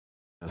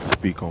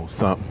Speak on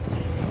something,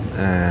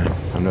 and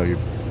I know you're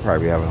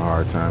probably having a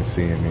hard time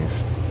seeing me.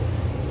 It's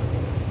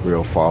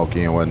real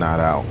foggy and whatnot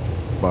out,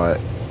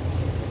 but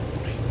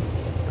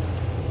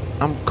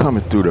I'm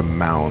coming through the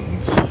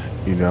mountains,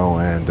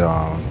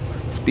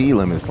 and speed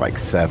limit is like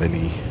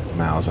 70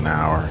 miles an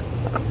hour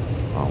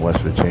on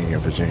West Virginia,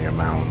 Virginia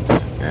mountains,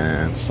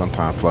 and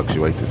sometimes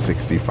fluctuate to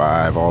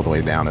 65 all the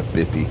way down to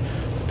 50,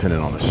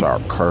 depending on the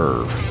sharp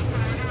curve.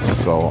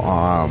 So,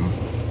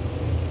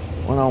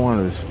 what I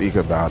wanted to speak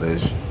about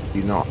is,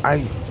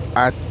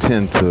 I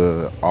tend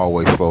to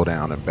always slow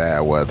down in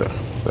bad weather.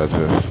 That's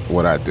just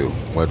what I do.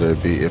 Whether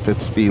it be if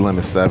it's speed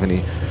limit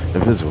 70,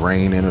 if it's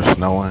raining or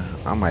snowing,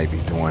 I might be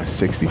doing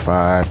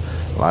 65.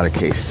 A lot of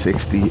cases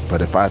 60,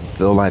 but if I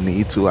feel I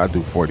need to, I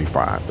do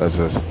 45. That's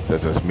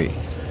just me.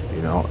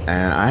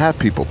 And I have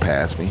people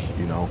pass me,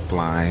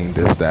 flying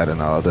this, that, and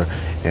the other.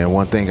 And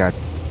one thing I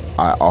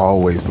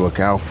always look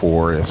out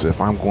for is if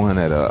I'm going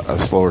at a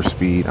slower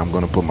speed, I'm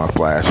going to put my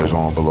flashers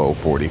on below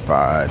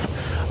 45.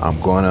 I'm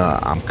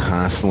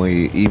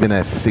constantly, even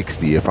at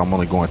 60, if I'm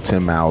only going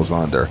 10 miles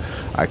under,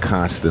 I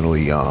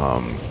constantly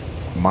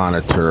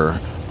monitor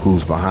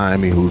who's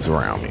behind me, who's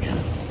around me.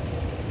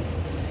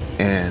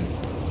 And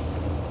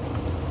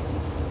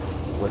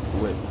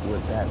with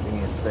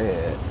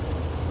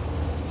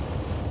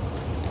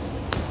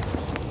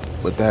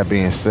that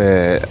being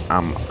said,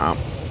 I'm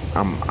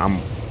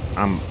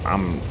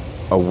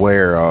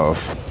aware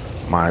of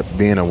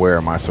being aware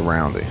of my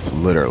surroundings,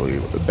 literally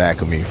the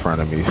back of me, front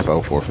of me,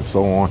 so forth and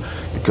so on,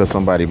 because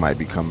somebody might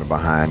be coming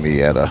behind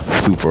me at a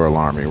super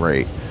alarming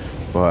rate.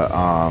 But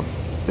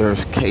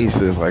there's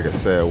cases, like I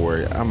said,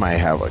 where I might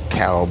have a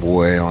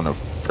cowboy on a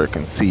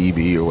freaking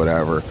CB or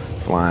whatever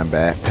flying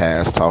back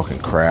past, talking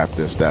crap,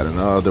 this, that, and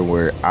the other,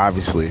 where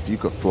obviously if you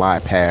could fly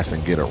past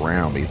and get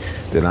around me,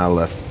 then I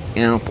left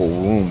ample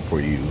room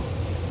for you,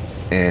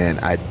 and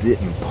I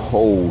didn't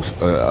pose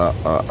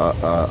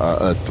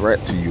a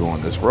threat to you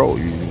on this road.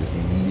 You just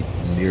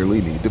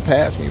nearly need to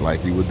pass me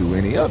like you would do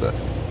any other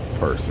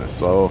person.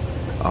 So,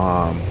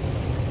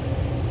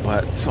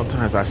 but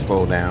sometimes I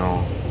slow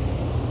down.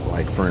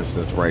 Like for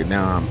instance, right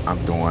now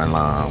I'm doing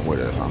what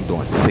is I'm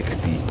doing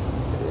 60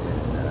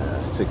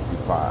 and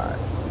 65,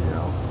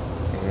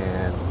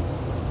 and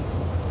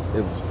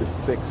it's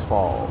thick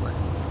fog.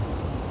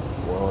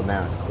 Well,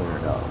 now it's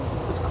clearing up.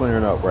 It's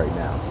clearing up right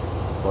now,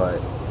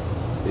 but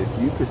if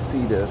you could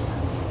see this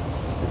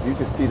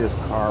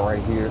car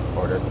right here,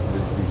 or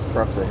these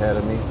trucks ahead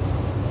of me,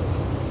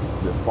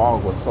 the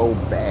fog was so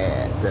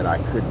bad that I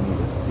couldn't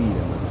even see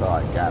them until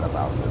I got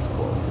about this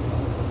close.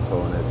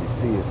 So, and as you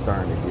see, it's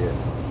starting to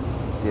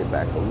get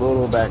back a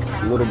little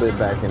bit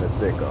back in the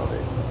thick of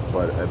it.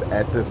 But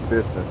at this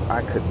distance,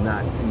 I could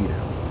not see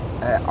them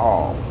at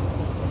all,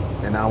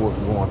 and I was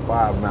going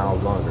 5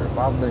 miles under. If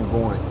I've been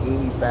going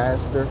any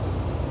faster,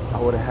 I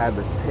would have had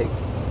to take.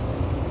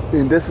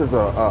 And this is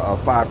a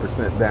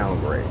 5%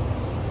 downgrade,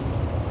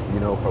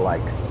 for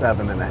like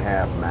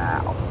 7.5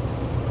 miles.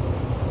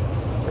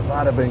 If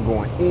I'd have been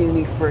going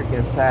any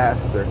freaking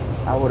faster,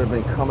 I would have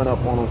been coming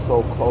up on them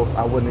so close,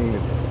 I wouldn't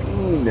even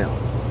seen them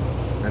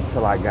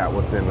until I got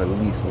within at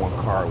least one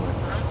car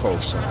length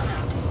close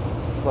enough.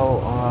 So,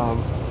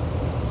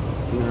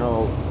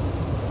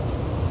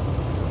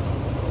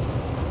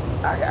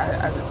 I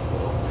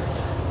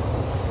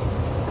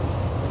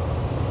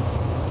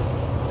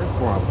that's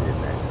where I'm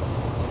getting at.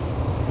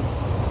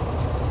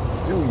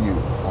 Do you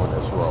on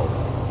this road?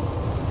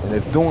 And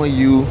if doing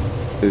you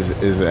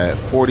is at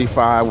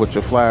 45 with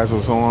your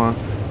flashers on,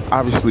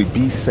 obviously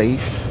be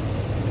safe,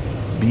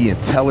 be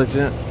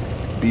intelligent,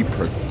 be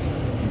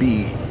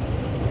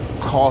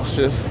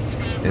cautious,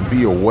 and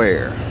be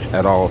aware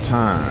at all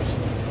times.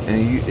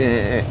 And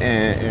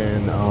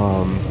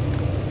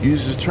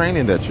use the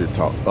training that you're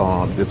taught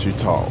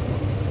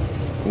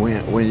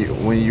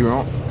when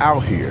you're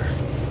out here.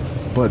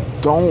 But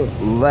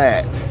don't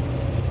let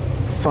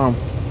some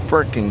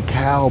freaking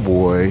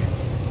cowboy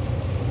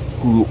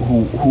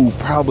who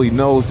probably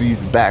knows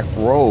these back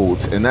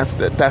roads, and that's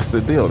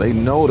the deal. They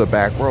know the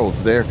back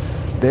roads. They're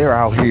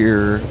out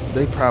here.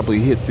 They probably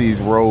hit these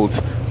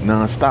roads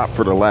nonstop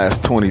for the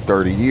last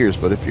 20-30 years.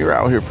 But if you're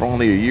out here for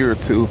only a year or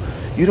two,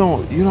 you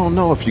don't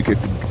know if you could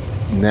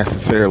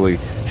necessarily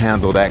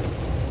handle that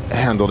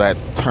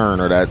turn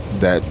or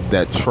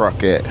that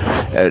truck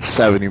at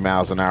 70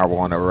 miles an hour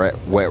on a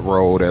wet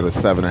road at a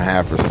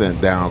 7.5%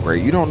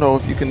 downgrade. You don't know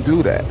if you can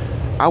do that.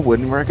 I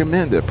wouldn't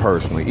recommend it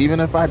personally. Even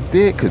if I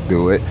could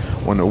do it,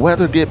 when the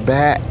weather get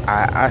bad,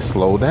 I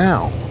slow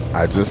down.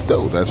 I just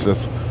do. That's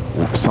just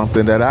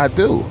something that I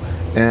do,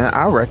 and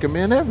I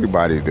recommend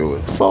everybody do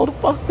it. Slow the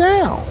fuck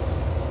down.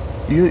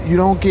 You're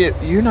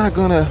not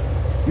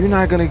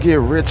gonna get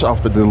rich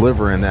off of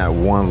delivering that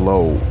one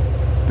load.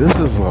 This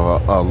is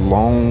a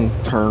long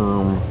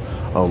term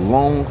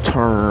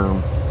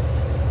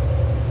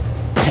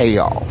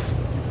payoff.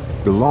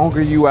 The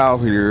longer you out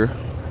here,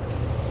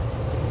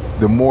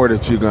 the more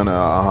that you're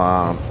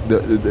gonna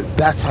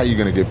that's how you're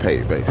gonna get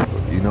paid,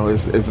 basically.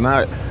 It's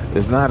not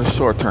It's not a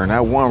short term.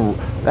 That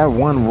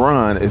one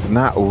run is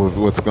not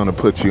what's going to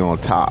put you on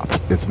top.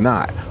 It's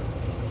not.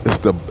 It's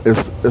the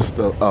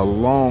a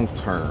long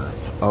term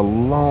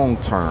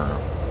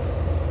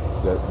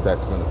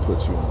that's going to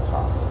put you on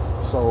top.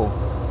 So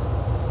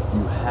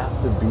you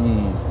have to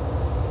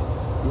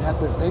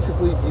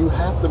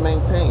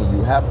maintain.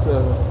 You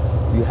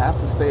have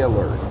to stay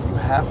alert. You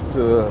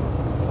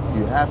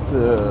have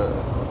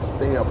to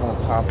stay up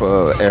on top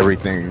of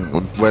everything,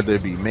 whether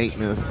it be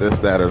maintenance, this,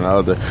 that, or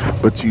another.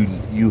 But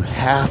you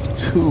have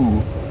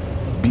to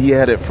be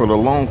at it for the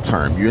long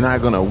term. You're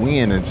not gonna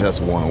win in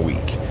just 1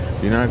 week.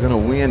 You're not gonna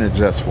win in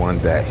just one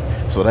day.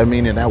 So that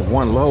meaning that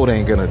one load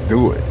ain't gonna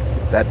do it.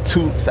 That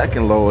 2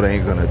 second load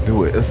ain't gonna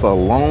do it. It's a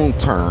long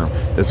term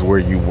is where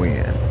you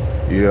win.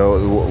 You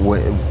know,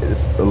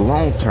 it's the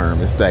long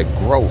term. It's that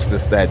gross.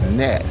 It's that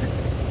net.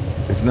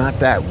 It's not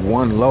that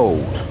one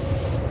load.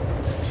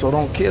 So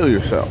don't kill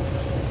yourself.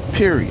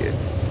 Period.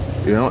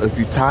 You know, if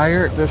you're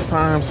tired, there's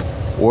times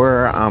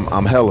where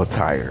I'm hella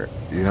tired.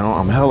 You know,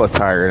 I'm hella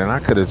tired, and I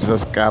could have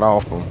just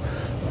got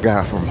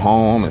from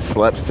home and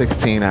slept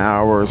 16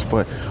 hours.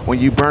 But when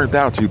you burnt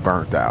out, you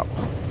burnt out.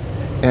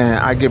 And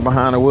I get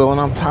behind the wheel and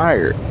I'm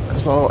tired.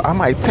 So I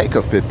might take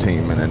a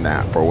 15-minute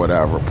nap or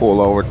whatever, pull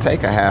over,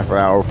 take a half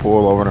hour,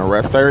 pull over in a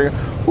rest area.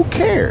 Who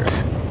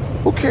cares?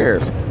 Who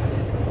cares?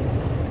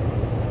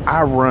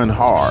 I run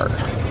hard.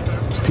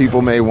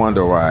 People may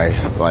wonder why,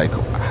 like,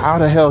 how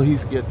the hell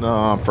he's getting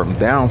from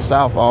down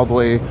south all the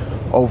way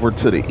over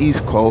to the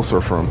East Coast,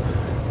 or from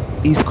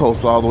East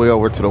Coast all the way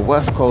over to the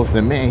West Coast,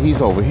 and man,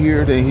 he's over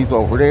here, then he's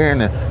over there, and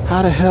then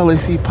how the hell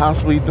is he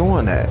possibly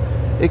doing that?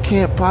 It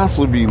can't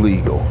possibly be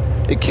legal.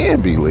 It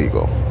can be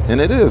legal, and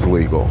it is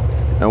legal,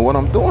 and what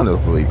I'm doing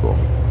is legal,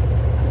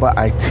 but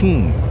I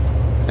team,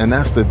 and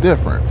that's the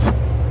difference.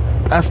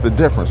 That's the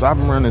difference. I've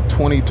been running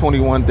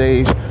 21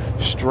 days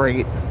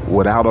straight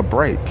without a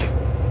break,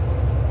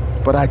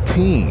 but I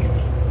team,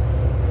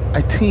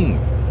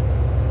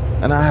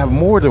 and I have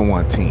more than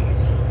one team,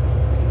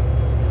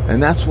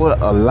 and that's what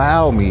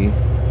allowed me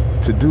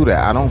to do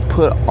that. I don't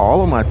put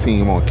all of my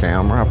team on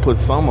camera. I put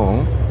some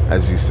of them,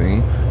 as you've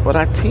seen, but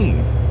I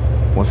team.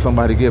 When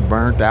somebody get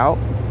burnt out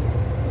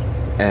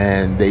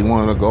and they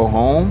want to go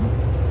home,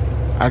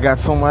 I got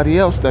somebody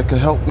else that could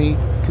help me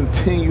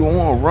continue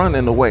on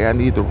running the way I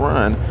need to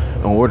run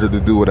in order to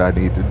do what I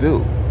need to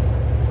do.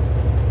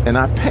 And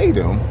I pay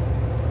them.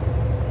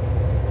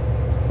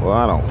 Well,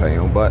 I don't pay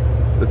them, but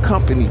the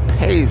company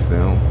pays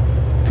them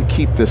to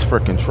keep this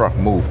freaking truck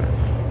moving.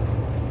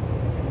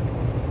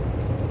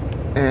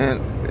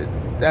 And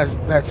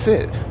that's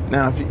it.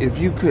 Now, if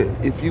you could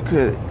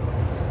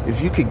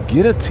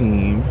get a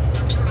team,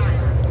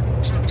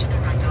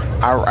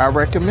 I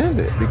recommend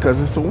it,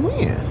 because it's a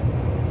win.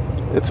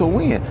 It's a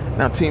win.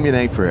 Now, teaming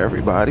ain't for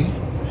everybody.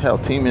 Hell,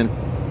 teaming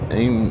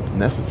ain't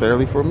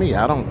necessarily for me.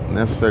 I don't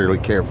necessarily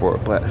care for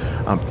it, but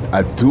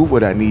I do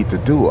what I need to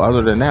do.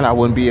 Other than that, I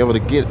wouldn't be able to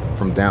get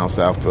from down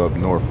south to up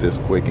north this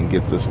quick and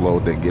get this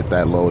load, then get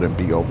that load, and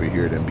be over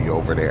here, then be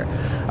over there.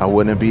 I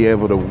wouldn't be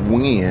able to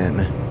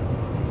win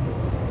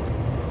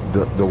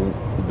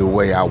the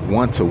way I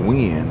want to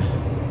win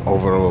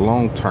over the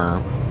long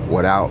term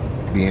without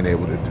being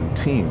able to do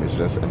team. It's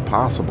just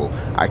impossible.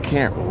 I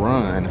can't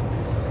run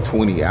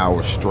 20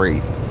 hours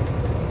straight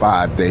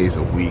 5 days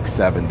a week,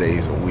 7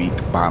 days a week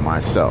by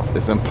myself.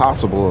 It's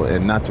impossible,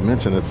 and not to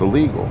mention it's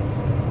illegal.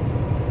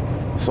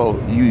 So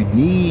you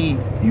need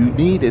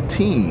a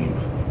team.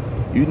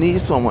 You need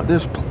someone.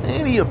 There's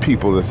plenty of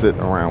people that are sitting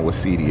around with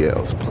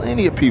CDLs.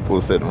 Plenty of people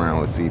are sitting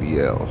around with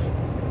CDLs.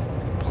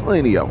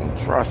 Plenty of them,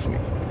 trust me.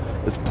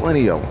 There's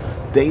plenty of them.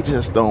 They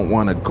just don't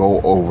want to go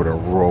over the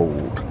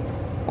road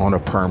on a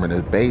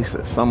permanent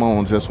basis. Some of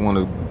them just want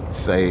to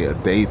say a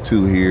day,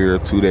 2 here,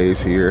 2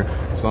 days here.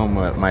 Some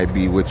might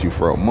be with you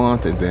for a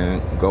month and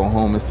then go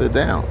home and sit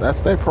down.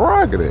 That's their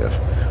prerogative.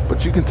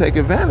 But you can take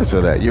advantage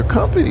of that. Your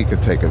company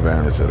can take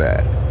advantage of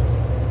that.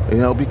 You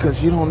know,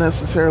 because you don't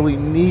necessarily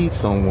need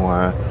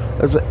someone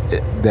that's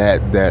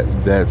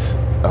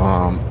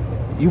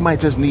you might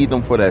just need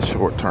them for that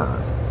short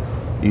term.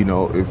 You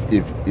know,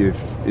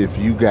 if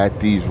you got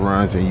these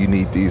runs and you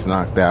need these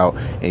knocked out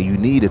and you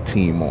need a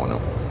team on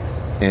them,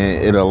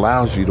 and it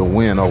allows you to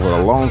win over the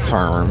long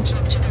term,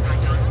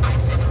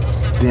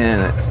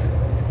 then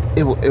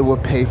it will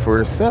pay for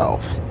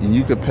itself.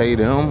 You could pay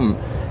them,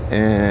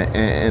 and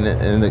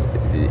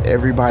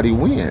everybody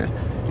win.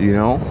 You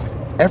know,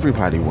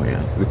 everybody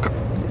win.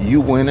 You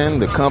winning,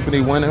 the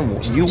company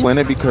winning, you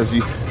winning because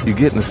you're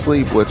getting to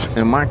sleep. Which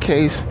in my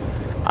case,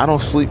 I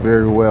don't sleep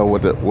very well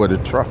with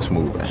the truck's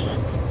moving.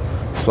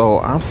 So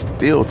I'm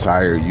still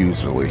tired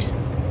usually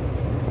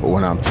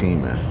when I'm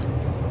teaming.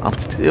 I'm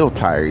still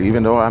tired,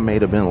 even though I may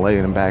have been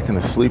laying back in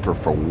the sleeper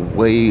for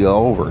way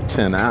over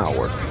 10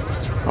 hours.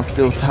 I'm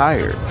still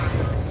tired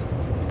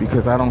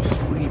because I don't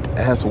sleep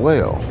as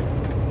well.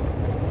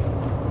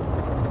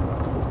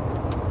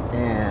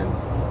 And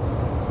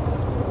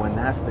when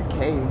that's the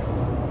case,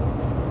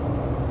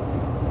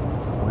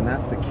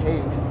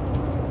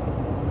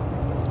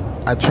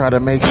 I try to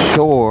make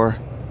sure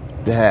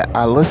that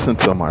I listen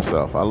to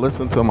myself. I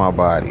listen to my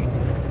body.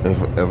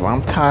 If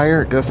I'm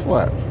tired, guess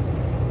what?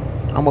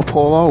 I'm gonna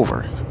pull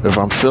over. If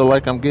I feel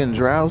like I'm getting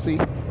drowsy,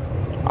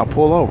 I'll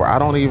pull over. I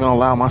don't even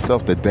allow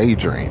myself to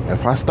daydream.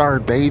 If I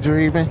start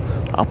daydreaming,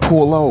 I'll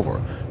pull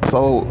over.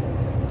 So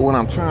what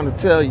I'm trying to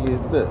tell you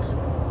is this.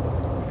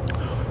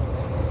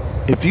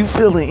 If you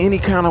feel in any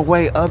kind of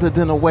way other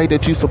than the way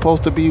that you're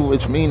supposed to be,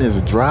 which means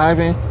is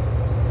driving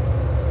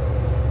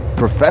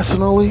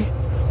professionally,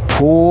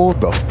 pull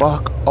the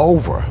fuck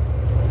over.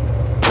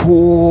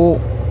 Pull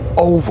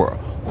over.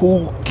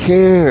 Who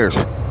cares?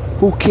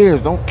 Who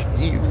cares?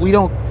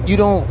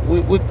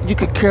 You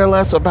could care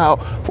less about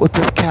what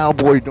this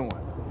cowboy doing.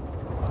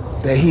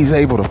 That he's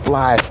able to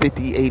fly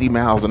 50, 80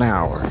 miles an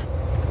hour.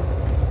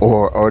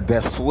 Or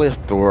that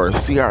Swift or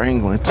CR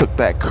England took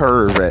that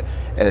curve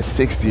at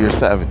 60 or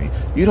 70.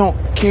 You don't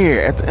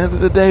care. At the end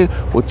of the day,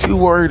 what you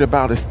worried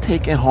about is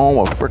taking home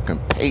a freaking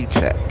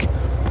paycheck.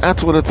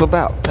 That's what it's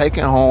about.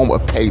 Taking home a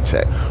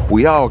paycheck.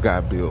 We all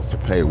got bills to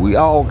pay. We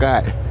all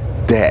got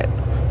debt.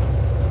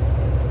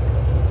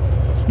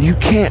 You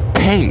can't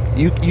pay.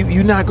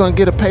 You're not going to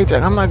get a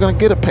paycheck. I'm not going to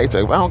get a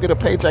paycheck. If I don't get a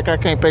paycheck, I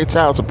can't pay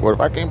child support.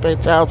 If I can't pay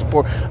child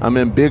support, I'm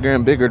in bigger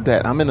and bigger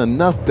debt. I'm in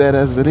enough debt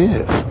as it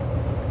is.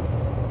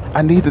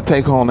 I need to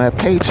take home that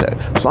paycheck.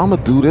 So I'm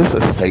going to do this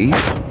as safe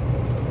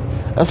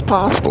as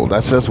possible.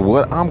 That's just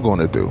what I'm going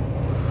to do.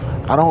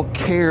 I don't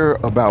care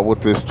about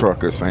what this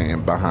trucker is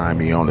saying behind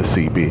me on the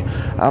CB.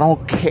 I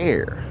don't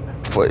care.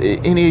 For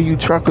any of you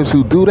truckers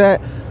who do that,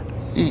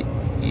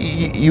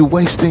 you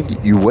wasting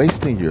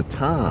your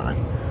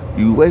time.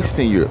 You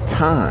wasting your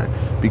time,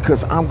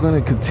 because I'm going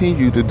to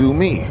continue to do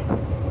me.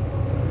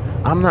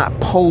 I'm not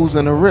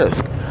posing a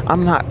risk.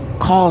 I'm not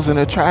causing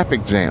a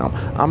traffic jam.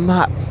 I'm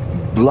not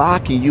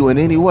blocking you in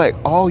any way.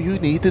 All you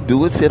need to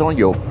do is hit on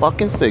your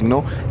fucking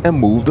signal and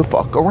move the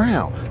fuck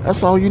around.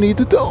 That's all you need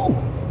to do.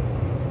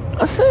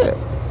 That's it.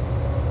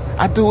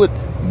 I do it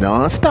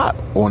non-stop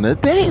on a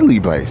daily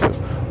basis.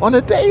 On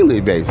a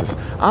daily basis.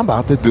 I'm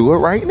about to do it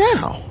right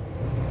now.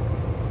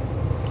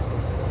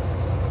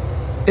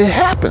 It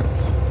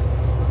happens.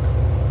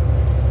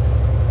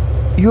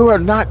 You are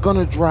not going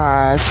to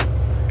drive,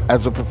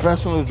 as a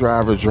professional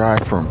driver,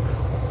 drive from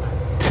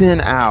 10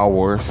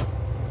 hours,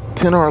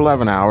 10 or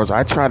 11 hours.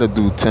 I try to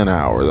do 10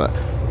 hours.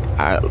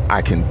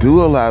 I can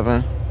do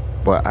 11,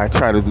 but I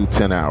try to do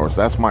 10 hours.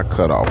 That's my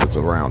cutoff. It's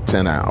around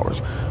 10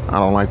 hours. I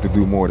don't like to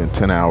do more than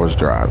 10 hours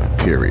driving,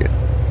 period.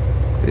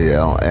 You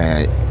know,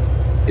 and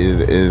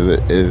is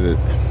it,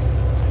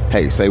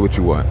 hey, say what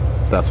you want.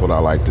 That's what I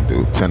like to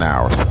do, 10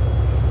 hours.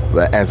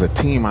 But as a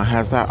team, I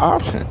have that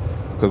option,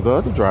 because the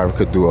other driver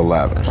could do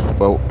 11.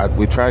 But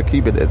we try to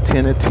keep it at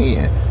 10 and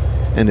 10.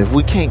 And if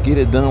we can't get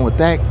it done with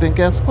that, then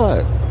guess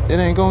what? It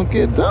ain't going to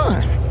get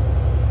done.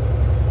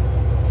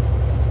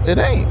 It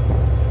ain't.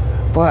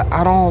 But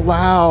I don't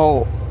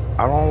allow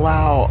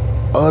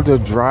other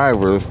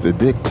drivers to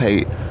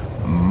dictate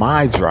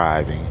my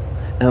driving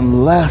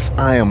unless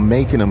I am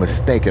making a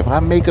mistake. If I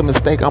make a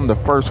mistake, I'm the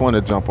first one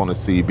to jump on the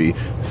CB,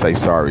 say,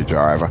 sorry,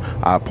 driver.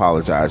 I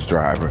apologize,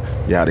 driver.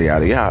 Yada,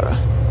 yada, yada.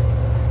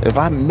 If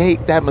I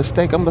make that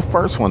mistake, I'm the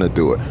first one to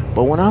do it.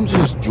 But when I'm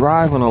just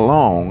driving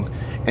along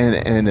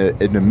and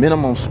the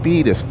minimum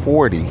speed is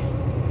 40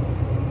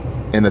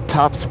 and the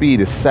top speed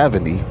is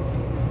 70,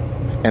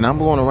 and I'm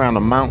going around a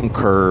mountain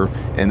curve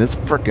and it's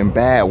freaking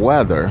bad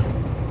weather,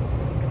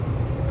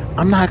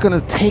 I'm not going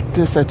to take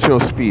this at your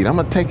speed. I'm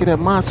going to take it at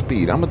my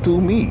speed. I'm going to do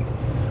me.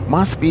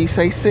 My speed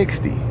say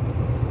 60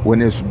 when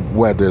this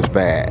weather is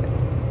bad.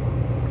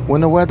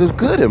 When the weather's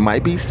good, it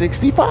might be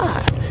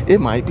 65. It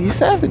might be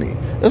 70.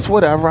 It's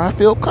whatever I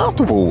feel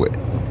comfortable with.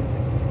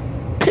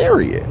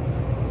 Period.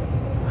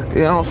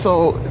 You know,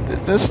 so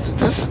this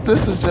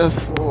is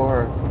just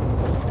for,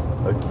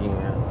 again,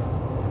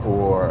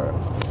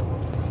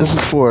 this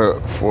is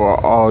for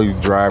all you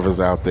drivers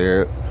out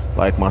there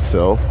like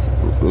myself,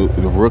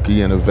 the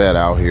rookie and the vet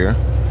out here,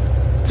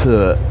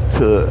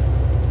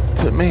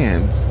 to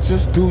man,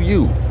 just do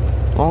you.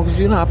 As long as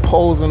you're not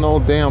posing no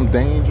damn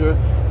danger,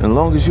 and as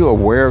long as you're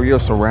aware of your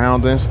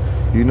surroundings,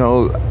 you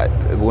know,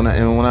 when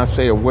I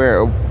say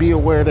aware, be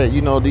aware that,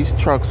 you know, these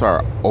trucks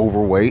are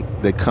overweight.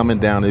 They're coming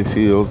down these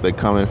hills. They're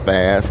coming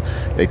fast.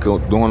 They go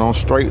doing on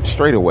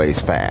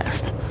straightaways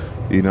fast.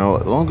 You know,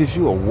 as long as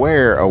you're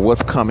aware of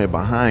what's coming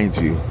behind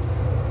you,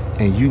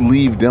 and you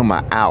leave them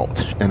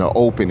out in an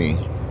opening,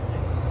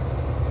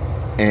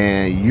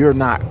 and you're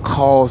not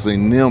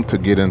causing them to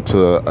get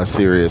into a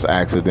serious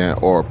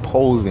accident or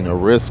posing a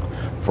risk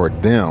for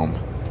them.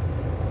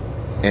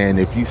 And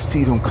if you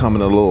see them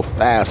coming a little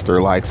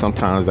faster, like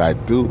sometimes I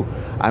do,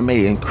 I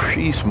may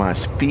increase my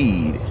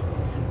speed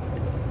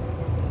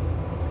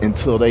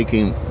until they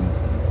can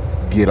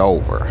get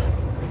over.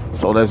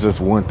 So that's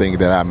just one thing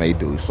that I may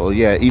do. So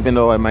yeah, even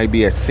though it might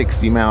be at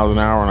 60 miles an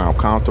hour and I'm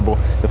comfortable,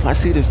 if I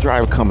see this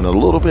driver coming a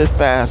little bit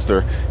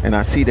faster and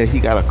I see that he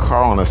got a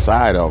car on the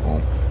side of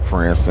him,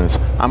 for instance,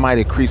 I might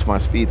increase my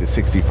speed to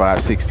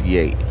 65,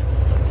 68,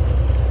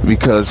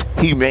 because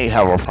he may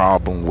have a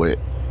problem with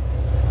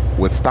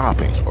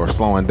stopping or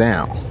slowing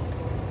down.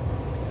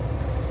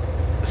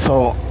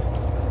 So,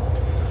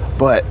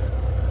 but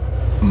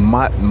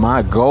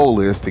my goal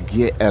is to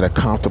get at a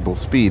comfortable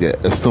speed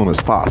as soon as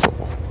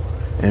possible,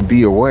 and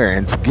be aware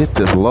and to get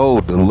this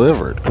load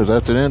delivered. Because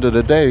at the end of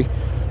the day,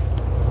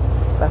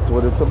 that's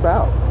what it's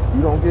about.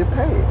 You don't get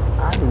paid.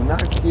 I do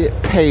not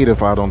get paid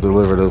if I don't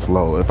deliver this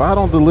load. If I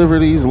don't deliver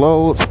these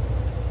loads,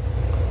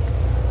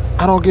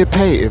 I don't get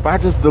paid. If I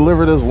just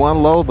deliver this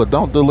one load but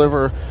don't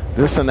deliver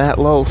this and that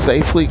load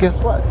safely, guess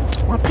what?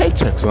 My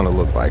paycheck's gonna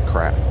look like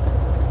crap.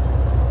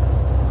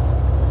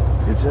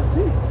 It just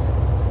is.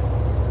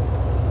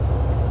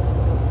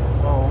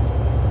 So,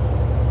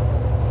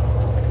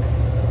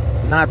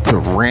 not to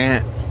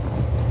rant,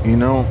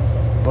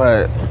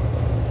 but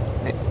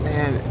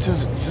man,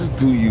 just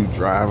do you,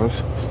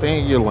 drivers.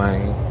 Stay in your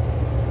lane.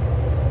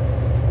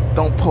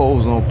 Don't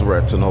pose no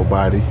threat to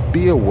nobody.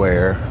 Be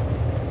aware,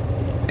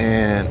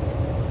 and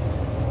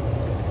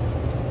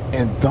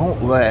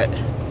don't let,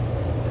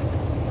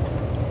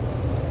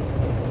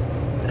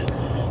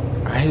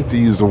 I hate to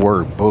use the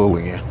word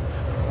bullying,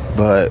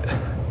 but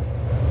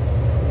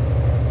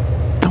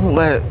don't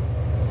let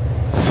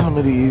some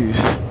of these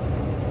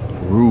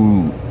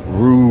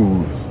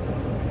rude,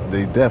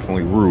 they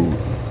definitely rude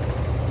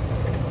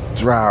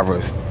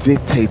drivers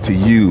dictate to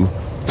you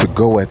to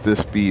go at this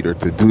speed or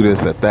to do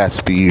this at that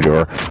speed,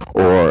 or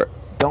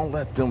don't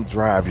let them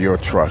drive your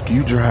truck.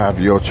 You drive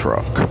your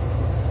truck.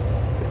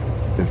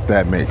 If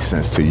that makes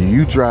sense to you.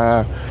 You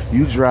drive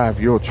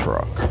your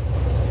truck.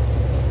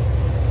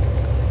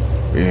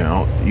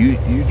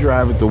 You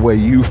drive it the way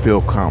you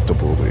feel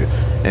comfortable with.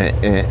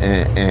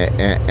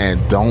 And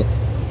don't,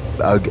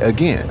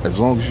 again, as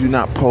long as you're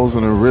not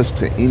posing a risk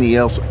to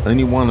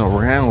anyone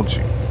around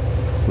you,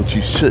 which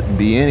you shouldn't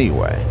be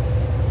anyway.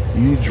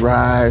 You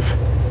drive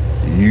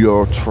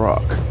your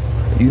truck.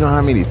 You know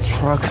how many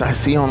trucks I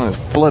see on it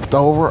flipped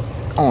over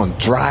on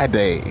dry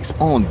days?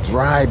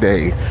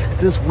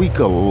 This week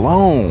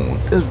alone,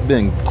 it's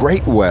been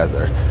great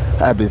weather.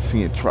 I've been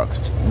seeing trucks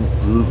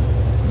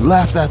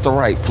left at the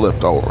right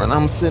flipped over, and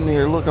I'm sitting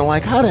here looking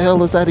like, how the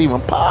hell is that even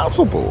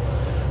possible?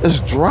 It's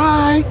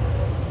dry.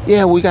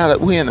 Yeah, we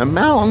in the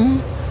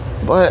mountain,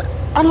 but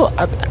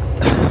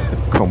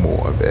come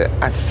on, man.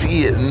 I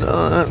see it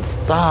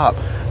non-stop,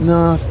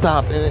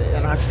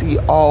 and I see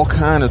all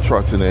kind of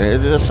trucks in there.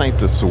 It just ain't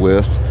the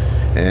Swifts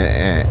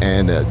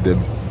and the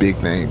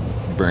big name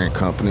brand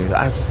companies.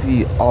 I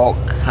see all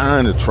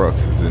kind of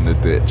trucks is in the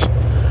ditch.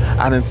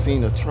 I done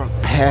seen a truck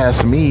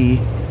pass me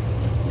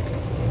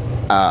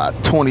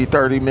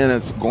 20-30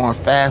 minutes going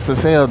fast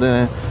as hell.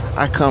 Then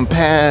I come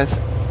past,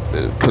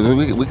 because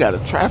we got a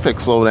traffic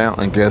slowdown,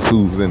 and guess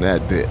who's in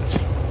that ditch?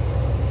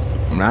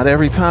 Not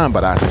every time,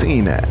 but I've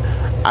seen that.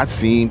 I've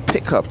seen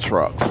pickup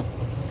trucks,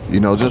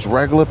 just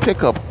regular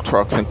pickup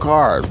trucks and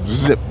cars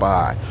zip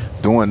by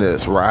doing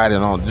this,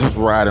 riding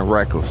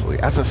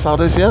recklessly. I just saw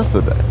this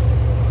yesterday.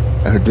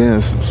 And then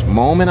the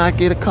moment I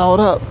get it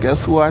caught up,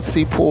 guess who I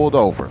see pulled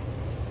over?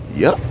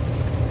 Yep,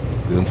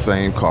 them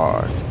same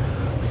cars.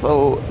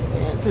 So,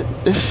 man,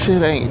 this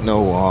shit ain't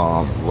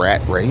no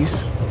rat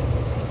race.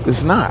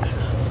 It's not.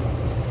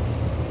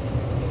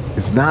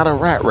 It's not a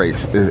rat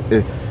race.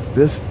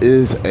 This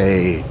is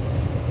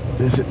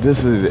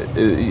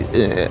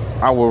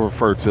I will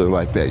refer to it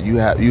like that. You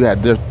had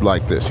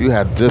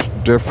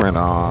different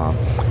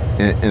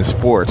in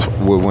sports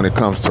when it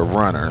comes to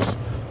runners.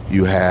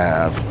 You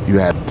have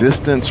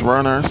distance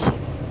runners,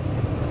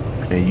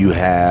 and you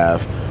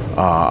have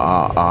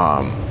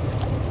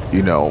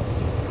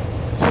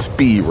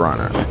speed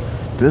runners.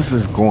 This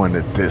is going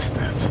the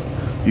distance.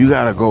 You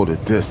gotta go the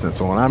distance.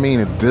 When I mean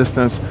a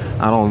distance,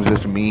 I don't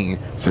just mean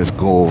just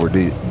go over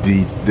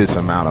this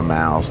amount of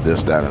miles,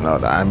 this, that, and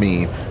other. I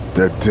mean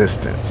the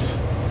distance.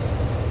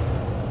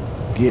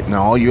 Getting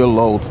all your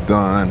loads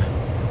done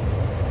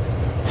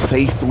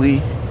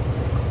safely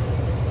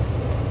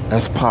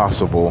as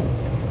possible.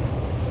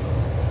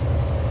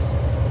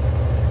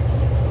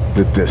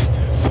 The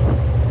distance.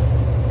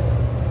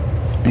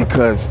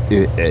 Because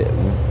if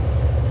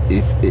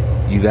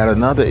you got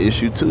another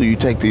issue too. You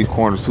take these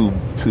corners too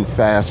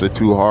fast or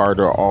too hard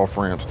or off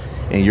ramps,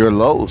 and your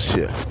load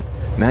shift.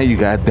 Now you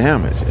got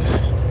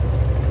damages.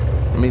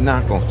 Let me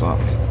knock on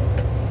something.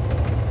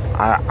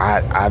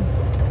 I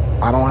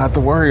don't have to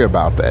worry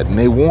about that, and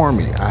they warn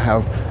me. I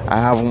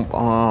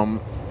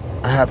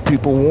have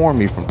people warn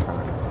me from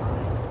time to time.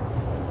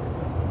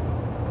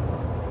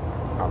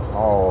 I've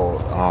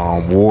hauled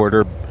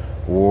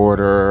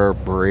water,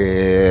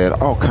 bread,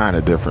 all kind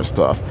of different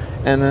stuff,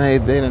 and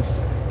then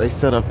they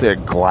set up their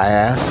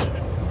glass,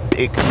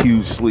 big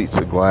huge sheets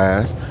of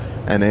glass,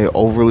 and they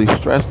overly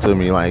stress to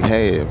me like,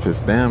 hey, if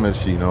it's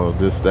damaged,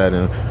 this, that,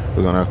 and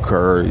it's gonna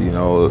occur.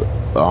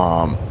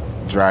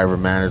 Driver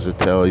manager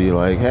tell you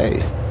like,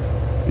 hey,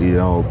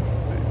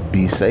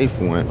 be safe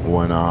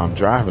when I'm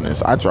driving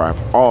this. I drive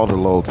all the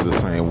loads the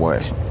same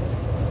way,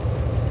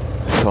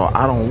 so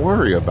I don't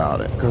worry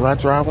about it because I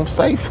drive them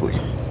safely.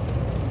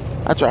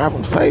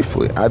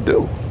 I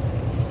do.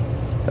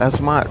 That's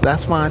my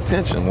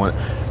intention.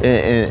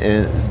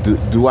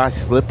 Do I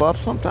slip up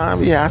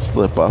sometimes? Yeah, I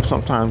slip up.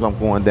 Sometimes I'm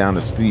going down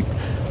a steep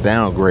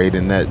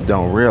downgrading that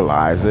don't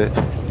realize it.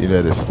 You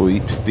know, the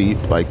steep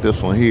like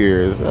this one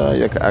here is.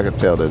 I can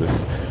tell that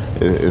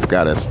it's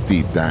got a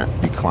steep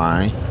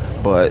decline,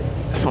 but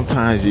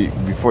sometimes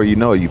before you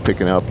know it, you're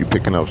picking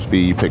up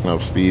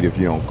speed if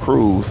you're on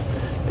cruise,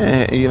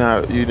 and you're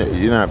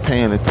not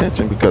paying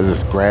attention because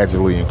it's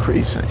gradually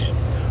increasing.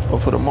 But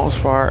for the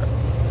most part,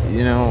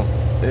 you know,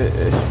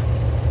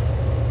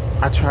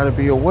 I try to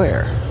be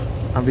aware.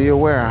 I be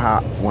aware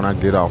how when I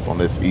get off on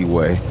this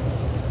E-way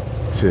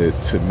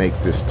to make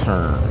this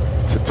turn,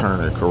 to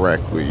turn it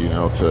correctly, you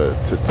know,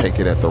 to take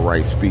it at the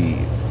right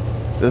speed.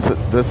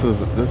 This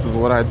is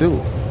what I do.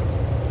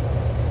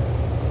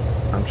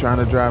 I'm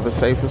trying to drive as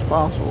safe as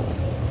possible.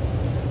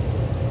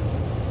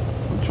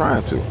 I'm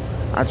trying to.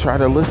 I try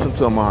to listen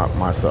to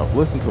myself,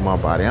 listen to my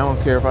body. I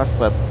don't care if I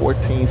slept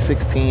 14,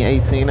 16,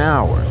 18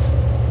 hours.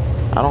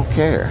 I don't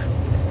care.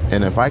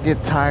 And if I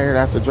get tired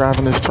after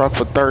driving this truck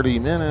for 30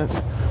 minutes,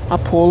 I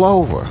pull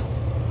over.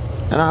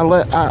 And I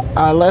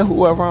let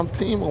whoever I'm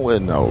teaming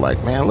with know,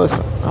 like, man,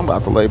 listen, I'm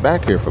about to lay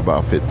back here for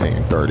about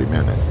 15, 30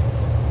 minutes.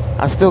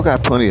 I still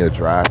got plenty of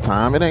drive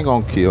time. It ain't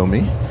gonna kill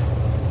me.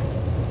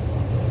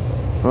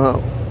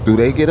 Well, do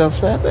they get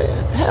upset?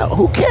 Hell,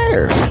 who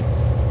cares?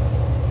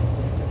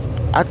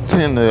 I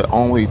tend to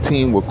only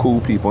team with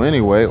cool people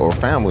anyway, or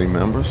family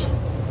members.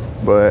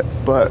 But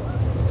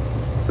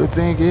the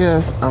thing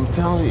is, I'm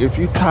telling you, if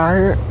you're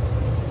tired,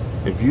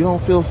 if you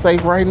don't feel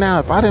safe right now,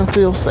 if I didn't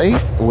feel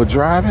safe with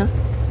driving,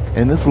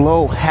 and this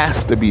load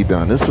has to be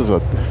done. This is a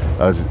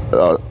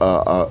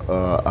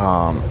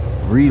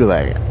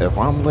relay. If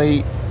I'm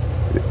late,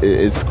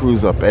 it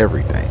screws up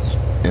everything,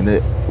 and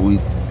it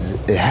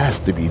has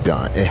to be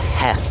done. It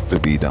has to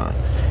be done.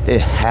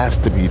 It has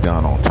to be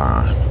done on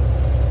time.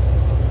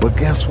 But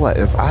guess what?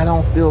 If I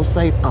don't feel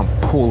safe, I'm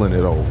pulling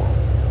it over.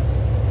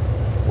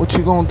 What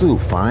you gonna do?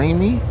 Fine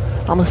me?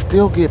 I'ma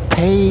still get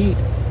paid.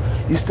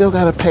 You still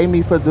gotta pay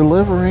me for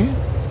delivering.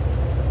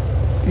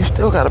 You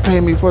still gotta pay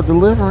me for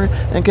delivering.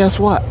 And guess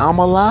what? I'm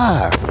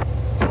alive.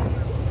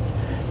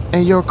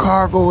 And your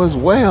cargo is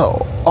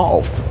well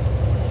off.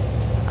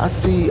 I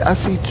see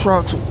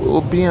trucks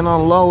being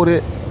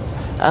unloaded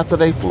after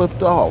they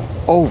flipped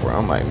over.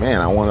 I'm like, man,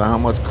 I wonder how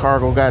much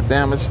cargo got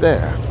damaged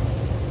there.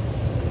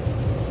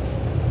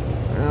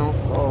 You know,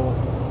 so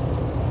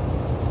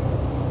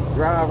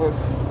drivers,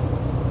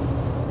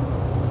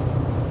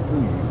 do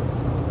you?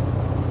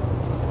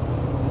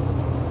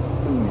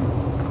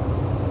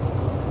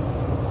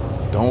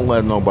 Don't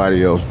let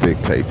nobody else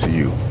dictate to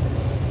you.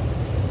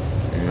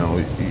 You know,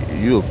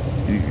 you're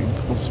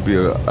supposed to be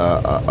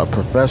a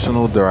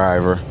professional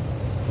driver.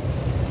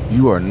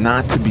 You are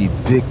not to be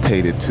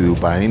dictated to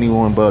by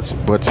anyone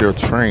but your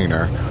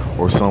trainer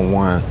or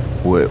someone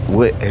with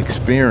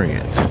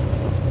experience.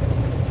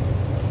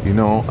 You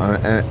know,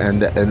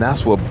 and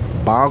that's what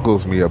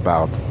boggles me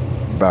about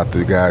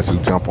the guys who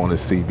jump on the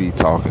CB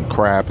talking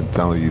crap and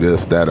telling you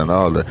this, that, and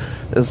other.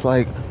 It's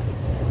like,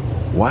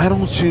 why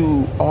don't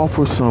you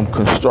offer some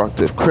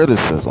constructive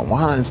criticism?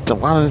 Why don't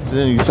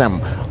you say,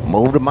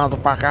 move the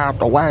motherfucker out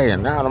the way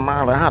and out the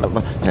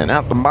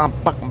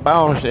motherfucking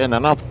bullshit and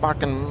enough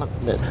fucking...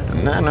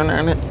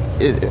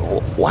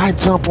 Why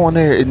jump on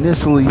there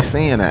initially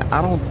saying that?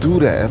 I don't do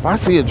that. If I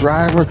see a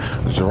driver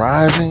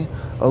driving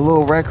a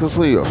little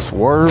recklessly or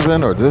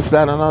swerving or this,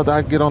 that, and another,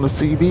 I get on the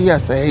CB, I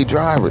say, hey,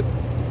 driver,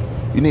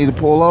 you need to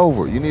pull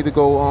over. You need to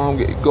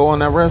go in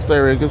that rest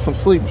area and get some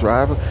sleep,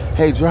 driver.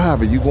 Hey,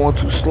 driver, you going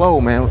too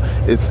slow, man.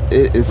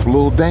 It's a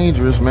little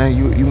dangerous, man.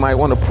 You might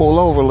want to pull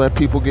over, let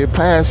people get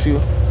past you.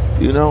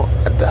 You know,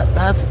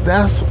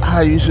 that's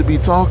how you should be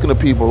talking to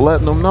people,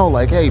 letting them know,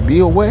 like, hey, be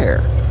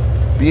aware,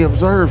 be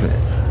observant.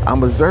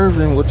 I'm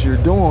observing what you're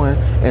doing,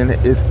 and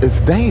it's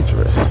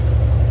dangerous,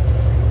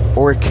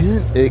 or it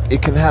can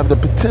have the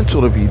potential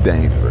to be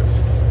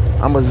dangerous.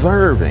 I'm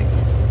observing.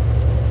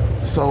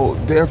 So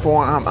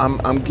therefore, I'm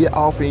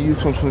offering you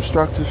some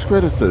constructive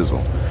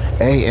criticism.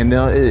 Hey, and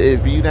now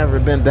if you've never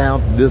been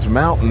down this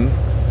mountain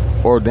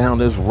or down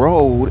this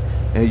road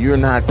and you're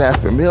not that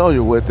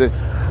familiar with it,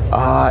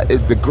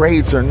 the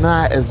grades are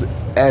not as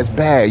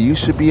bad. You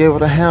should be able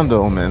to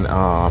handle them in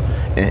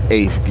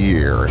 8th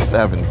gear or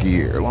 7th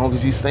gear. As long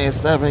as you stay in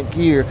 7th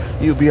gear,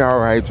 you'll be all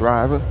right,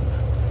 driver.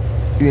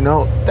 You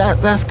know,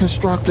 that's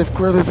constructive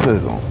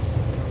criticism.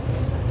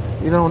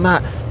 You know,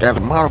 not that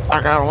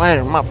motherfucker out of the way,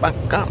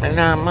 motherfucker coming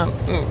down my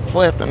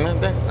swift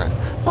and that.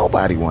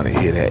 Nobody want to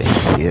hear that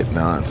shit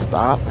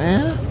nonstop,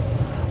 man.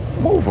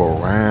 Move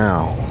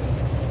around.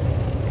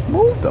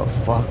 Move the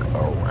fuck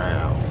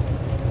around.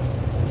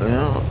 You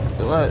know,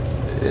 but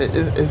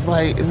it's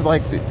like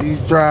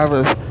these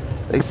drivers,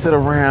 they sit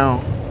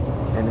around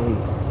and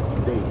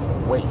they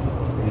wait.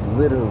 They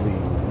literally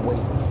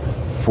wait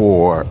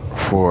for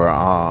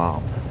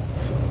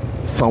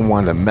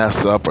someone to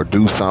mess up or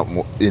do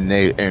something in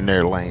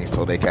their lane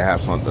so they can have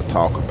something to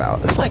talk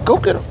about. It's like, go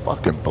get a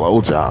fucking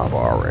blowjob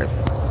already.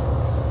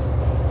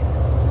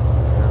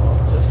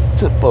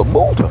 But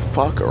move the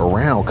fuck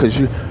around, because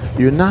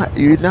you're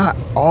not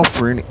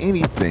offering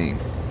anything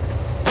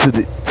to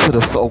the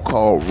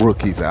so-called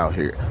rookies out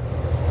here.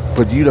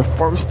 But you're the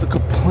first to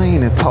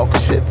complain and talk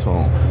shit to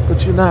them.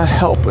 But you're not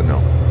helping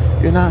them.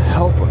 You're not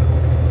helping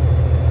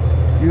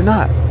them. You're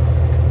not.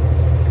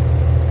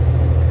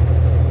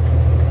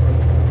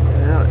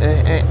 You know,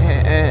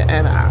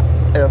 and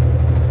if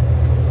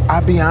I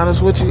be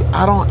honest with you,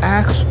 I don't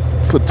ask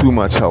for too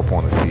much help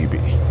on the CB.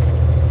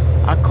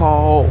 I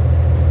call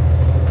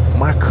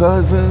my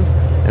cousins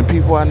and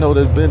people I know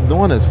that's been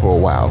doing this for a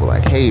while.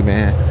 Like, hey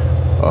man,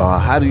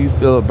 how do you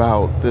feel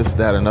about this,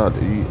 that, and other?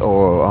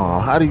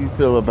 Or how do you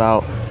feel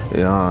about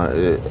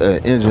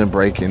engine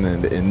braking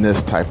in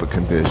this type of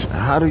condition?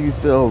 How do you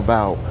feel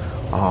about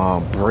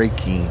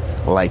braking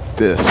like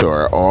this,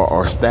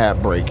 or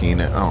stab braking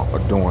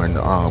during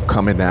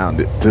coming down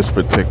this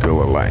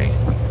particular lane?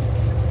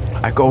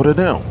 I go to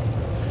them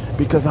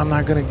because I'm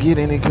not going to get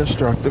any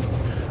constructive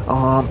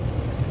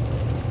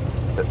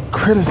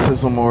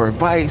criticism or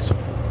advice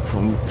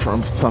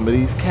from some of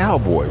these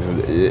cowboys.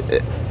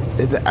 It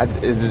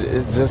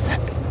just,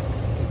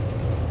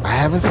 I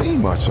haven't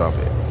seen much of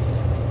it.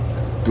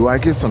 Do I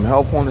get some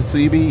help on the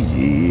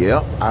CB?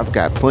 Yep, I've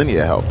got plenty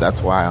of help.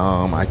 That's why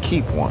I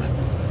keep one.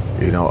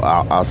 You know,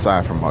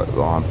 outside from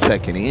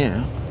checking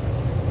in,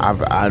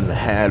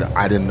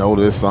 I didn't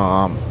notice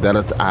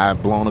that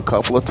I'd blown a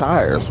couple of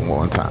tires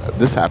one time.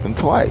 This happened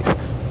twice,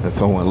 and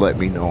someone let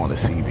me know on the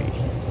CB.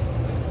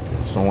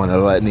 Someone that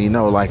let me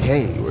know, like,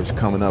 hey, it was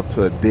coming up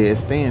to a dead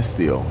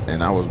standstill,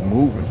 and I was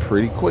moving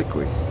pretty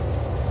quickly.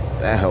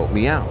 That helped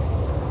me out.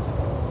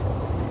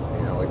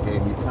 You know, it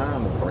gave me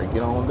time to break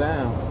it on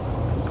down,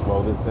 to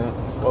slow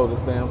this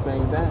damn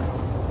thing down.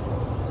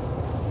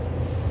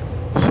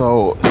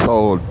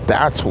 So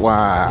that's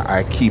why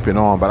I keep it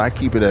on, but I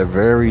keep it at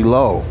very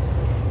low.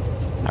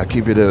 I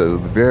keep it at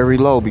very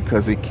low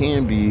because it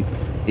can be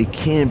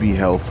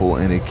helpful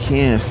and it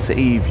can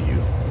save you.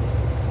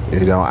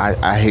 You know,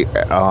 I hate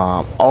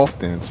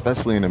often,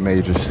 especially in the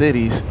major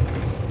cities,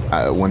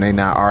 when they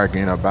not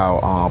arguing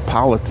about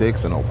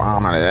politics and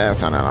Obama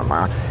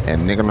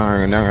and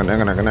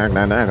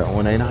nigga,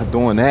 when they not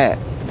doing that,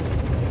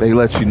 they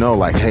let you know,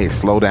 like, hey,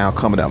 slow down,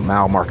 coming up,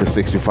 mile marker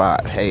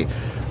 65. Hey,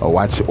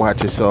 watch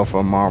yourself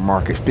on mile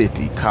marker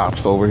 50.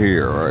 Cops over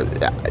here. Or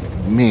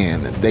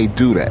man, they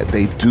do that.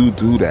 They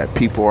do that.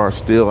 People are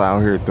still out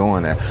here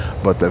doing that.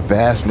 But the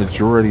vast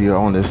majority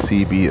on this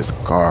CB is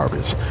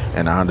garbage,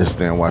 and I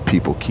understand why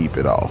people keep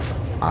it off.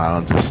 I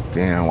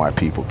understand why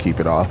people keep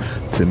it off.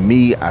 To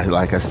me,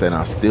 like I said,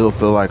 I still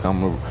feel like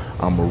I'm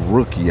a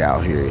rookie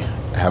out here.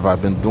 Have I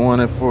been doing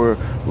it for a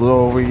little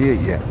over a year?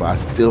 Yeah, but I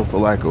still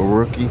feel like a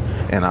rookie,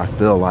 and I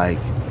feel like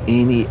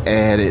any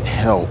added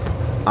help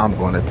I'm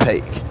going to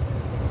take.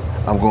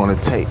 I'm going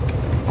to take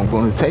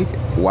it.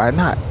 Why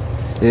not?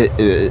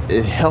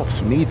 It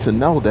helps me to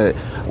know that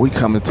we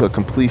come into a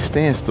complete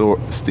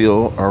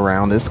standstill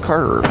around this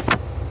curve.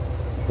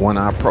 When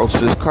I approach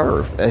this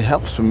curve, it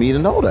helps for me to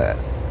know that.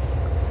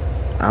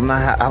 I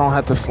don't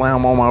have to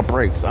slam on my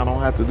brakes. I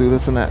don't have to do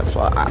this and that. So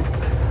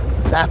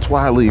that's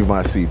why I leave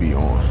my CB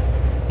on.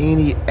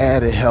 Any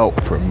added help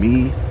for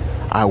me,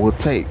 I will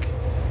take,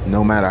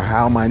 no matter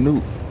how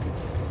minute.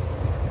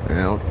 You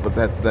know, but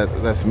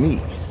that's me.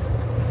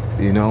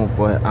 You know,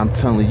 but I'm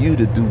telling you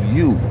to do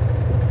you.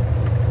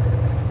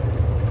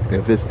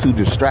 If it's too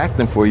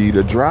distracting for you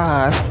to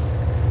drive,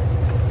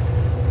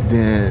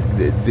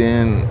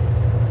 then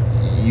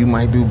you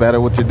might do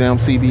better with your damn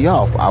CB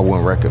off. I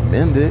wouldn't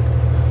recommend it,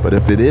 but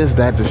if it is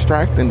that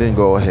distracting, then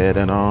go ahead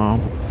and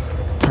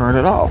turn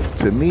it off.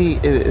 To me,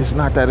 it's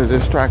not that it's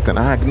distracting.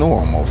 I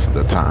ignore them most of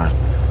the time.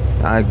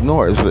 I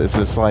ignore it. It's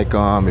just like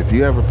if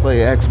you ever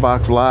play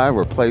Xbox Live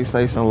or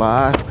PlayStation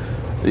Live,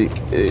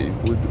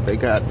 they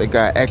got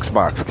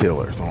Xbox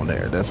killers on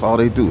there. That's all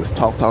they do is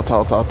talk,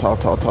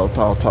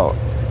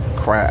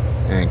 crap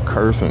and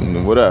cursing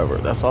and whatever.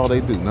 That's all they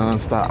do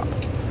nonstop.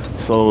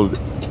 So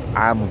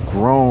I've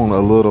grown a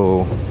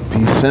little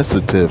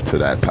desensitive to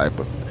that type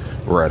of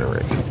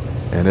rhetoric,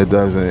 and it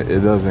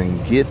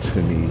doesn't get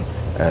to me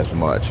as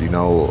much. You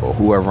know,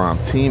 whoever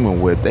I'm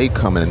teaming with, they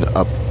come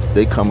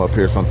up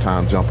here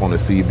sometimes, jump on the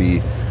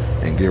CB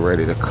and get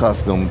ready to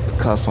cuss them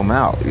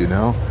out. You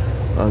know,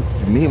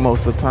 me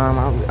most of the time,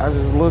 I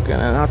just look at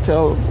it and I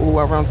tell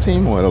whoever I'm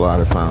teaming with a lot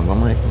of times,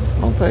 I'm like,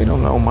 don't pay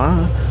them no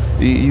mind.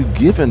 You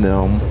giving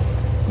them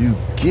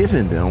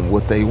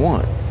what they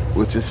want,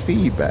 which is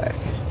feedback.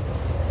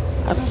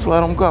 I just let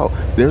them go.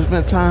 There's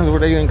been times where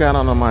they done got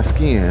under my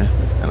skin,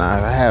 and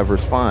I have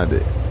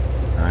responded.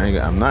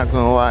 I'm not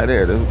gonna lie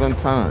there. There's been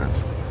times,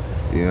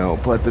 you know.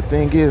 But the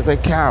thing is, they're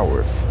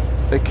cowards.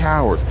 They're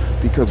cowards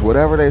because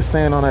whatever they're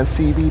saying on that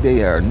CB,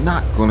 they are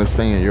not gonna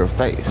say in your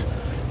face.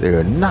 They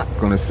are not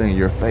gonna say in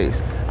your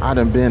face. I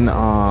done been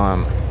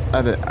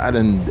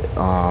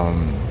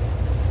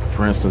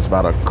for instance,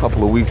 about a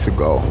couple of weeks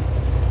ago,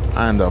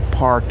 I ended up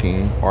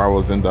parking, or I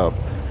was end up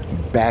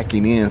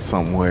backing in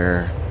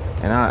somewhere,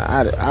 and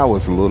I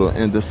was a little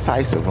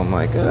indecisive. I'm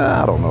like,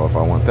 I don't know if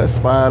I want that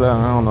spot.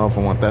 I don't know if I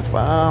want that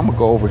spot. I'm gonna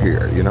go over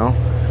here, you know.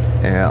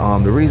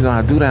 And the reason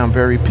I do that, I'm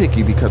very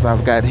picky because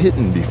I've got hit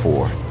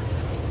before.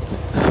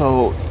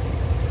 So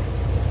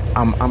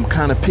I'm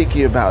kind of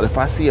picky about if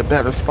I see a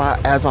better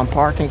spot as I'm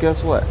parking.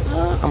 Guess what?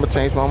 I'm gonna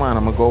change my mind.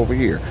 I'm gonna go over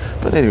here.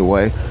 But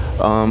anyway,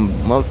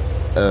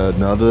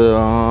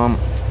 another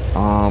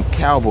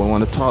cowboy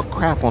want to talk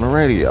crap on the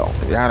radio,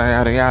 yada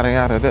yada yada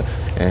yada,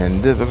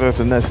 and this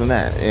and this and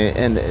that,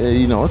 and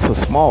you know, it's a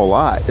small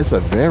lot. It's a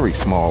very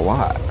small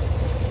lot.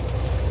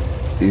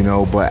 You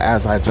know, but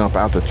as I jump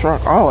out the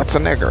truck, oh, it's a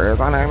nigger.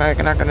 It's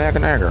a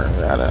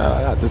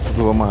nigger. This is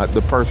what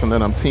the person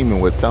that I'm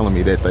teaming with telling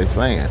me that they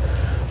saying.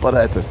 But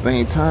at the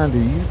same time, do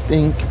you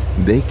think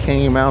they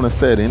came out and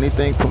said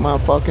anything to my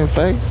fucking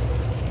face?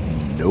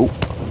 Nope.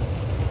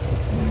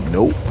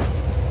 Nope.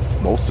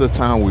 Most of the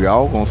time, we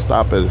all gonna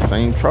stop at the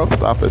same truck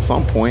stop at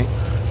some point,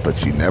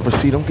 but you never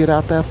see them get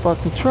out that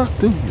fucking truck,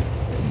 do you?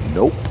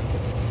 Nope.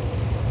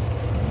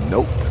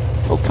 Nope.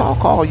 So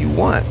talk all you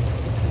want.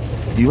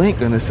 You ain't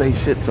gonna say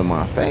shit to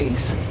my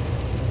face.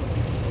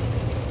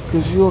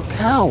 Cause you're a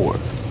coward.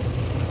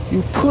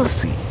 You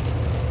pussy.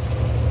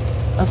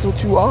 That's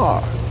what you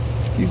are.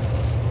 You.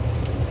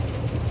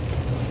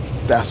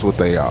 That's what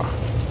they are.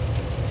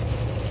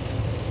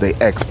 They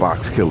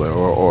Xbox killer,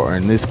 or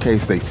in this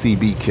case, they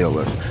CB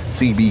killers,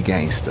 CB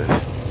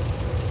gangsters,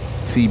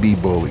 CB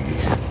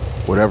bullies,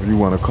 whatever you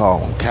want to call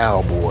them,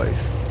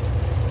 cowboys.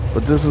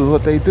 But this is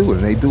what they do,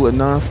 and they do it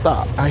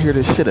non-stop. I hear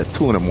this shit at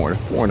 2 in the morning,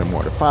 4 in the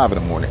morning, 5 in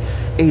the morning,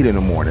 8 in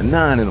the morning,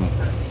 9 in the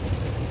morning,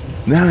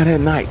 9 at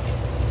night.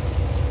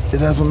 It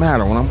doesn't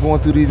matter. When I'm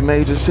going through these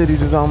major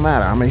cities, it don't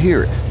matter. I'm going to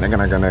hear it. Nigga,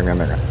 nigga, nigga,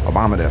 nigga.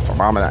 Obama this,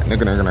 Obama that.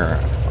 Nigga, nigga, nigga.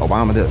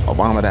 Obama this,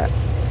 Obama that.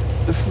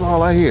 This is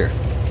all I hear.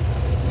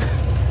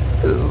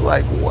 It's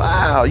like,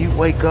 wow, you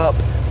wake up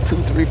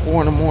 2, 3,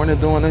 4 in the morning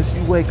doing this.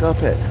 You wake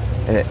up at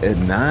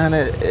 9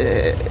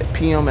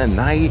 p.m. at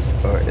night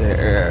or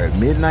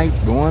midnight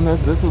doing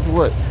this. This is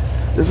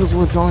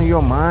what's on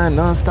your mind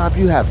nonstop.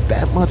 You have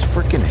that much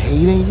freaking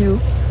hate in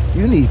you.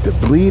 You need to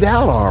bleed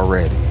out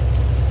already.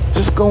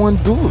 Just go and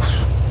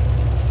deuce.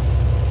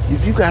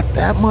 If you got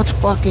that much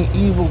fucking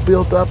evil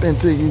built up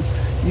into you,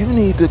 you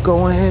need to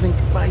go ahead and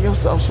buy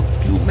yourself some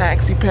few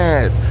maxi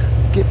pads.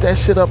 Get that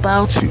shit up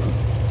out you.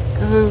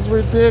 Cause it's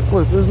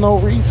ridiculous. There's no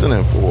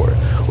reasoning for it.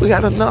 We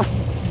got enough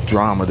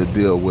drama to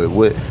deal with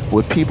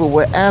people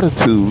with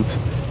attitudes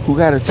who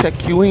got to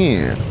check you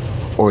in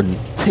or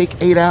take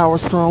 8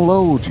 hours to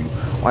unload you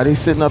while they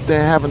sitting up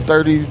there having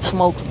 30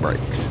 smoke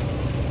breaks.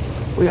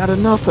 We got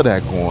enough of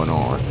that going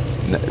on.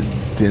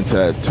 Then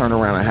to turn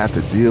around and have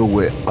to deal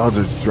with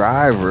other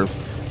drivers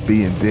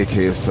being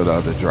dickheads to the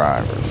other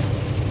drivers.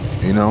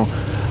 You know,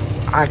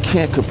 I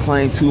can't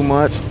complain too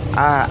much.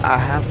 I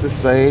have to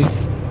say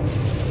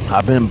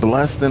I've been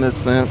blessed in a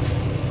sense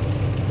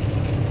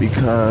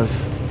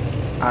because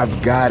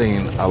I've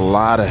gotten a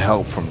lot of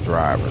help from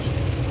drivers.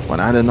 When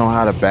I didn't know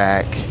how to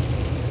back,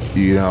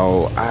 you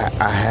know,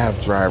 I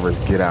have drivers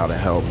get out and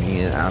help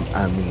me. And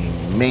I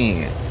mean,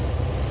 man,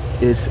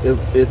 it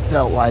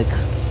felt like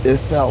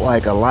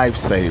a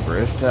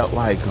lifesaver. It felt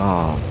like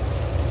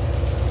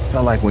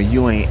when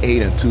you ain't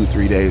ate in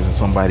 2-3 days and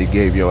somebody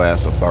gave your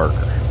ass a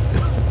burger.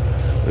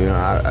 You know,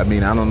 I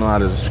mean, I don't know how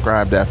to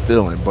describe that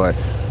feeling, but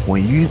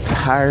when you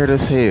tired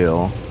as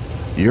hell,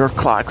 your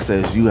clock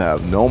says you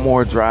have no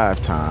more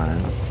drive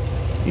time.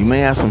 You may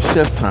have some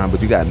shift time,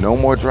 but you got no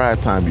more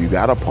drive time. You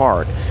got to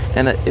park,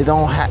 and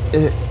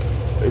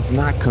it's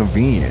not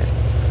convenient.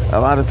 A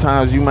lot of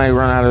times you may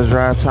run out of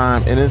drive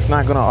time, and it's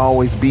not going to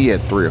always be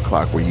at 3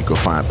 o'clock where you can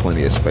find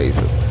plenty of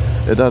spaces.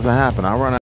 It doesn't happen. I run